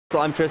So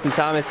I'm Tristan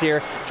Thomas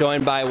here,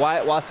 joined by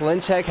Wyatt,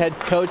 Waselenchuk, head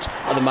coach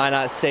of the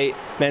Minot State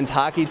men's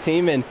hockey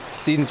team, and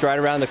season's right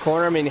around the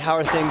corner. I mean, how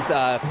are things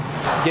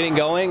getting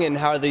going, and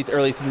how are these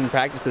early season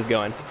practices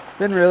going?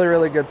 Been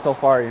really good so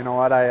far. You know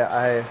what,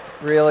 I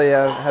really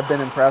have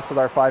been impressed with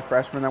our 5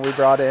 freshmen that we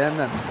brought in,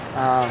 and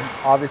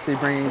obviously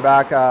bringing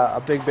back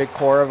a big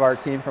core of our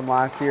team from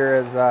last year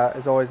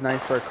is always nice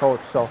for a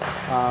coach. So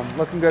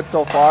looking good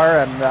so far,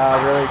 and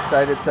really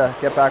excited to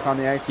get back on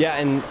the ice. Yeah,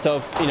 and so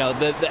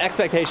the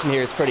expectation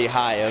here is pretty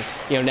high of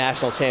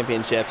national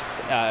championships.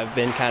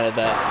 Been kind of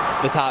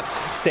the top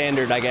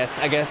standard, I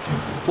guess.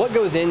 What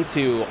goes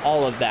into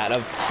all of that,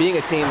 of being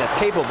a team that's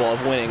capable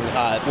of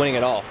winning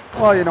it all?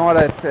 Well, you know what,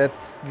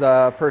 it's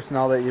the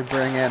personnel that you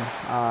bring in.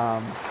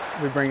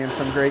 We bring in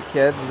some great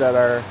kids that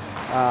are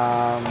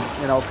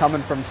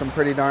coming from some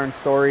pretty darn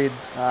storied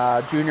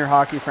junior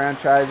hockey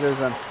franchises,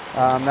 and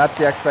that's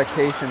the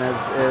expectation,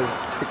 is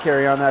to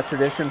carry on that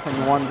tradition from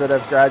the ones that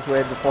have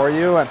graduated before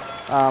you. And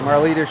our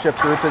leadership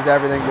group is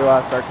everything to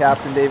us. Our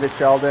captain, David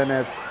Sheldon,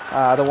 is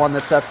the one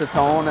that sets the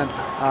tone,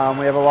 and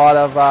we have a lot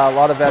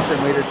of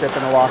veteran leadership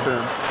in the locker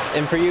room.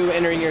 And for you,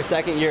 entering your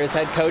second year as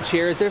head coach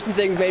here, is there some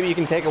things maybe you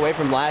can take away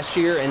from last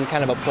year and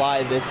kind of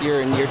apply this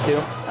year in year 2?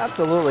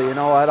 Absolutely. You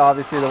know what,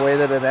 obviously the way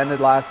that it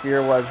ended last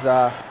year was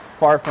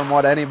far from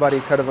what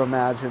anybody could have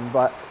imagined,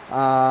 but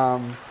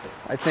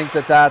I think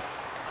that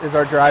is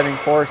our driving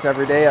force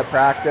every day at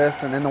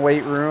practice and in the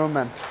weight room,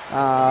 and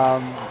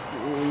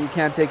you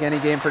can't take any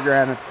game for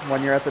granted.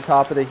 When you're at the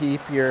top of the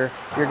heap, you're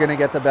going to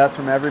get the best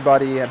from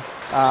everybody, and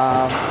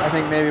I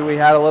think maybe we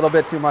had a little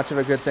bit too much of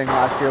a good thing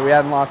last year. We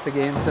hadn't lost a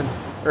game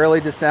since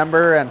early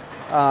December,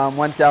 and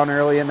went down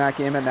early in that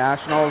game at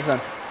Nationals,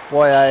 and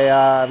boy,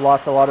 I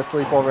lost a lot of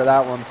sleep over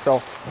that one.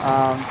 So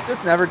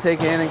just never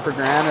take anything for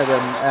granted,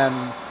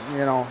 and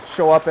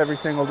show up every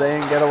single day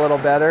and get a little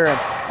better, and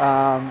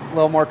a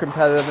little more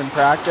competitive in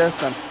practice,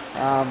 and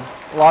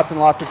lots and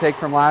lots to take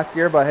from last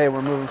year, but hey,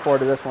 we're moving forward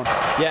to this one.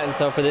 Yeah, and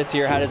so for this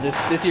year, how does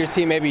this year's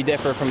team maybe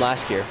differ from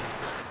last year?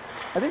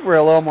 I think we're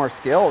a little more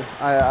skilled.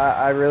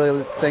 I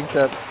really think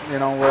that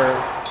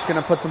we're going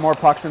to put some more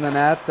pucks in the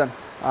net, and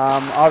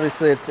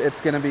obviously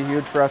it's going to be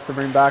huge for us to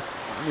bring back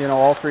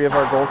all 3 of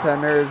our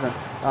goaltenders,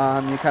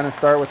 and you kind of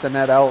start with the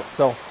net out.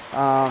 So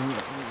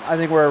I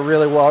think we're a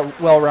really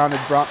well-rounded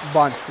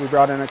bunch. We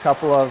brought in a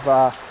couple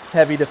of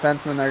heavy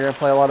defensemen that are going to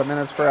play a lot of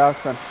minutes for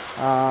us, and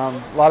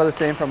a lot of the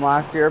same from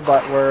last year,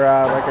 but we're,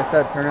 like I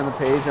said, turning the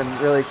page and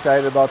really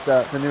excited about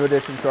the new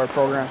additions to our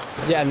program.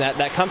 Yeah, and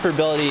that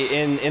comfortability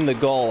in the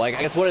goal, like,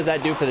 I guess, what does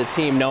that do for the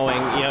team,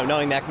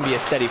 knowing that can be a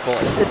steady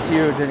force? It's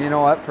huge, and you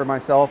know what, for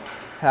myself,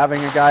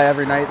 having a guy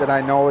every night that I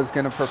know is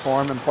going to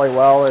perform and play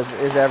well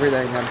is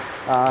everything.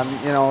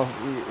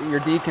 And your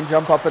D can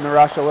jump up in the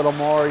rush a little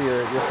more,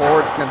 your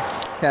forwards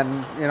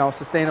can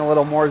sustain a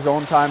little more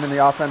zone time in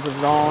the offensive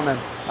zone, and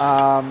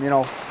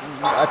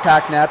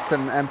attack nets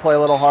and play a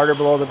little harder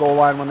below the goal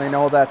line when they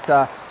know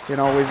that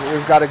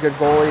we've got a good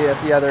goalie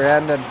at the other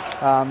end. And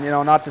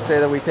not to say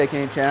that we take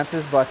any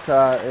chances, but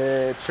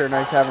it's sure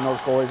nice having those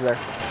goalies there.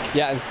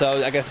 Yeah, and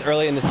so I guess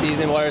early in the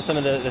season, what are some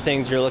of the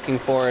things you're looking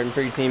for and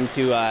for your team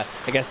to I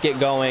guess get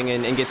going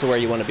and get to where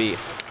you want to be?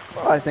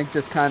 Well, I think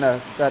just kind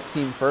of that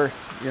team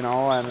first,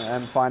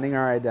 and finding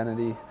our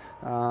identity.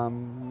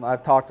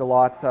 I've talked a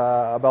lot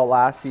about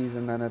last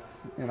season, and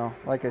it's,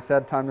 like I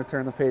said, time to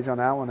turn the page on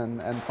that one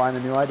and find a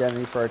new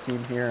identity for our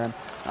team here. And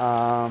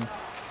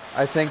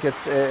I think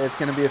it's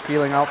going to be a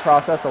feeling out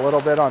process a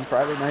little bit on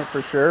Friday night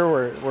for sure.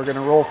 We're going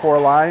to roll 4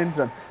 lines,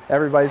 and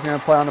everybody's going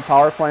to play on the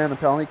power play and the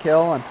penalty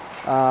kill, and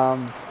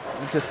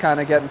just kind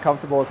of getting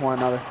comfortable with one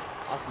another.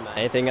 Awesome.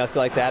 Anything else you'd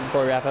like to add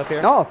before we wrap up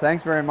here? No,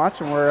 thanks very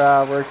much, and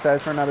we're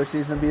excited for another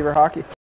season of Beaver hockey.